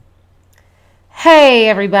Hey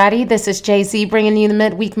everybody, this is Jay-Z bringing you the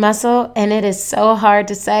Midweek Muscle, and it is so hard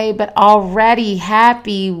to say, but already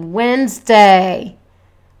happy Wednesday.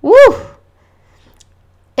 Woo!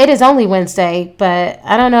 It is only Wednesday, but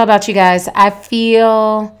I don't know about you guys. I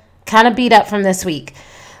feel kind of beat up from this week.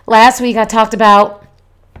 Last week I talked about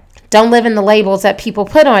don't live in the labels that people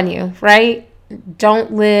put on you, right?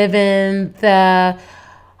 Don't live in the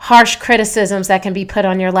harsh criticisms that can be put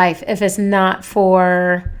on your life if it's not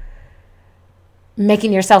for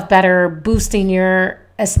making yourself better, boosting your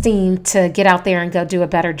esteem to get out there and go do a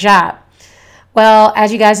better job. Well,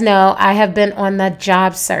 as you guys know, I have been on the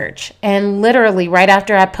job search, and literally right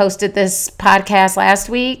after I posted this podcast last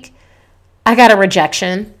week, I got a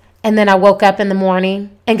rejection, and then I woke up in the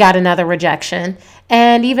morning and got another rejection,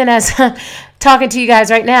 and even as I'm talking to you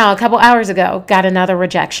guys right now, a couple hours ago, got another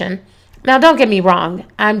rejection. Now, don't get me wrong,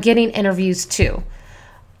 I'm getting interviews too.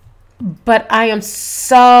 But I am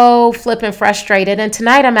so flipping frustrated. And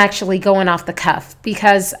tonight I'm actually going off the cuff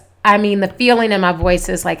because, the feeling in my voice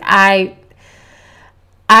is like I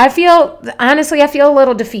feel a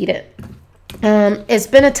little defeated. It's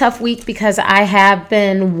been a tough week because I have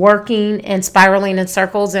been working and spiraling in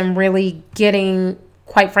circles and really getting,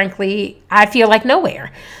 quite frankly, I feel like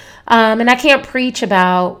nowhere. And I can't preach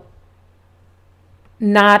about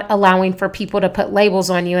not allowing for people to put labels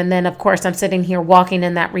on you. And then, of course, I'm sitting here walking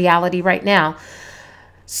in that reality right now.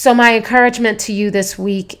 So my encouragement to you this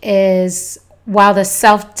week is, while the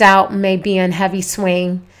self-doubt may be in heavy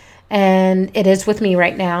swing, and it is with me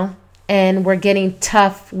right now, and we're getting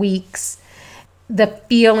tough weeks, the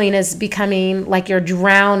feeling is becoming like you're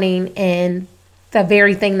drowning in the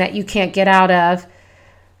very thing that you can't get out of,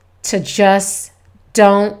 to just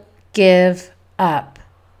don't give up.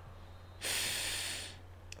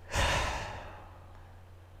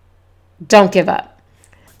 Don't give up.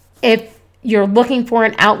 If you're looking for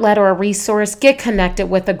an outlet or a resource, get connected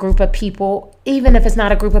with a group of people, even if it's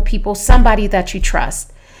not a group of people, somebody that you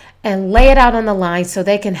trust, and lay it out on the line so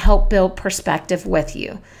they can help build perspective with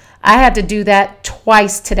you. I had to do that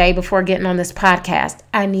twice today before getting on this podcast.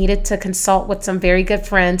 I needed to consult with some very good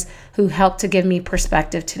friends who helped to give me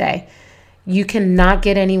perspective today. You cannot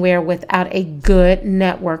get anywhere without a good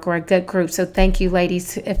network or a good group. So thank you,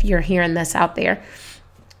 ladies, if you're hearing this out there.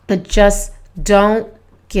 But just don't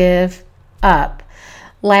give up.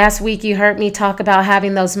 Last week, you heard me talk about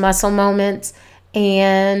having those muscle moments,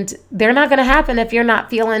 and they're not going to happen if you're not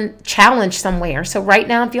feeling challenged somewhere. So right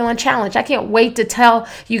now, I'm feeling challenged. I can't wait to tell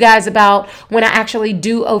you guys about when I actually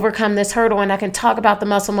do overcome this hurdle, and I can talk about the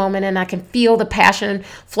muscle moment, and I can feel the passion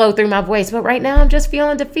flow through my voice. But right now, I'm just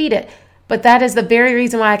feeling defeated. But that is the very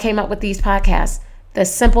reason why I came up with these podcasts. The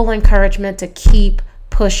simple encouragement to keep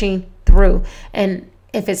pushing through. And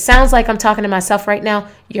if it sounds like I'm talking to myself right now,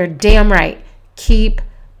 you're damn right. Keep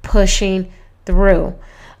pushing through.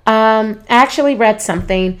 I actually read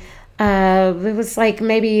something. It was like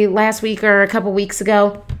maybe last week or a couple weeks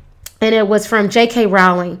ago. And it was from J.K.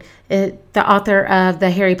 Rowling, the author of the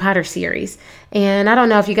Harry Potter series. And I don't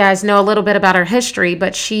know if you guys know a little bit about her history,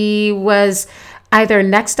 but she was either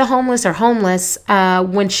next to homeless or homeless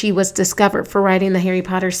when she was discovered for writing the Harry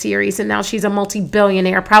Potter series. And now she's a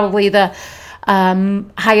multi-billionaire, probably the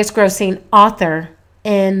highest grossing author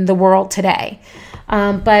in the world today.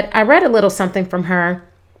 But I read a little something from her.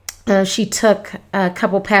 She took a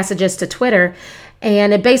couple passages to Twitter,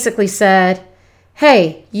 and it basically said,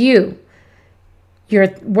 hey, you're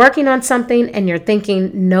working on something and you're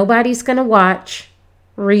thinking nobody's going to watch,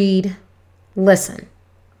 read, listen.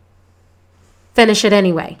 Finish it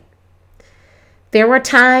anyway. There were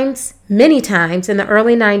times, many times in the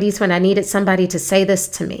early 90s when I needed somebody to say this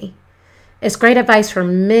to me. It's great advice for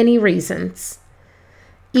many reasons.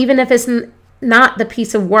 Even if it's not the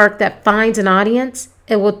piece of work that finds an audience,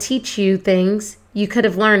 it will teach you things you could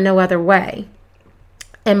have learned no other way.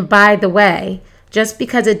 And by the way, just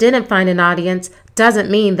because it didn't find an audience doesn't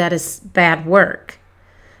mean that it's bad work.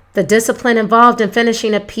 The discipline involved in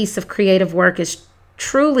finishing a piece of creative work is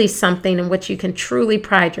truly something in which you can truly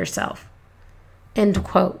pride yourself. End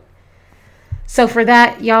quote. So for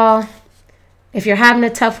that, y'all, if you're having a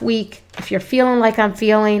tough week, if you're feeling like I'm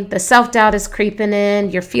feeling, the self-doubt is creeping in,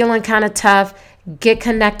 you're feeling kind of tough, get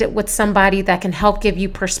connected with somebody that can help give you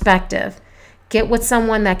perspective. Get with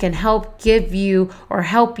someone that can help give you or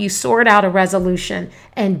help you sort out a resolution.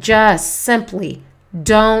 And just simply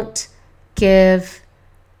don't give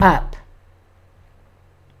up.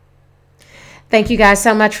 Thank you guys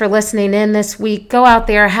so much for listening in this week. Go out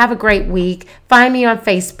there, have a great week. Find me on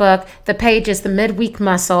Facebook. The page is The Midweek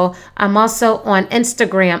Muscle. I'm also on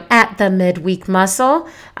Instagram at The Midweek Muscle.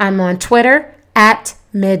 I'm on Twitter at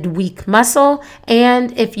Midweek Muscle.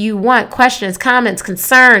 And if you want questions, comments,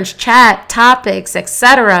 concerns, chat, topics,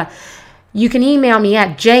 etc., you can email me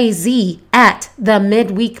at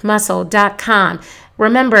jz@themidweekmuscle.com.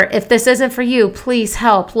 Remember, if this isn't for you, please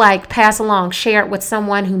help, pass along, share it with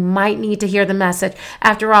someone who might need to hear the message.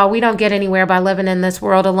 After all, we don't get anywhere by living in this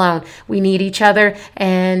world alone. We need each other,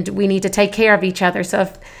 and we need to take care of each other. So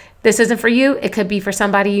if this isn't for you, it could be for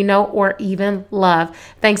somebody you know or even love.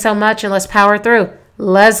 Thanks so much, and let's power through.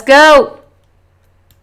 Let's go.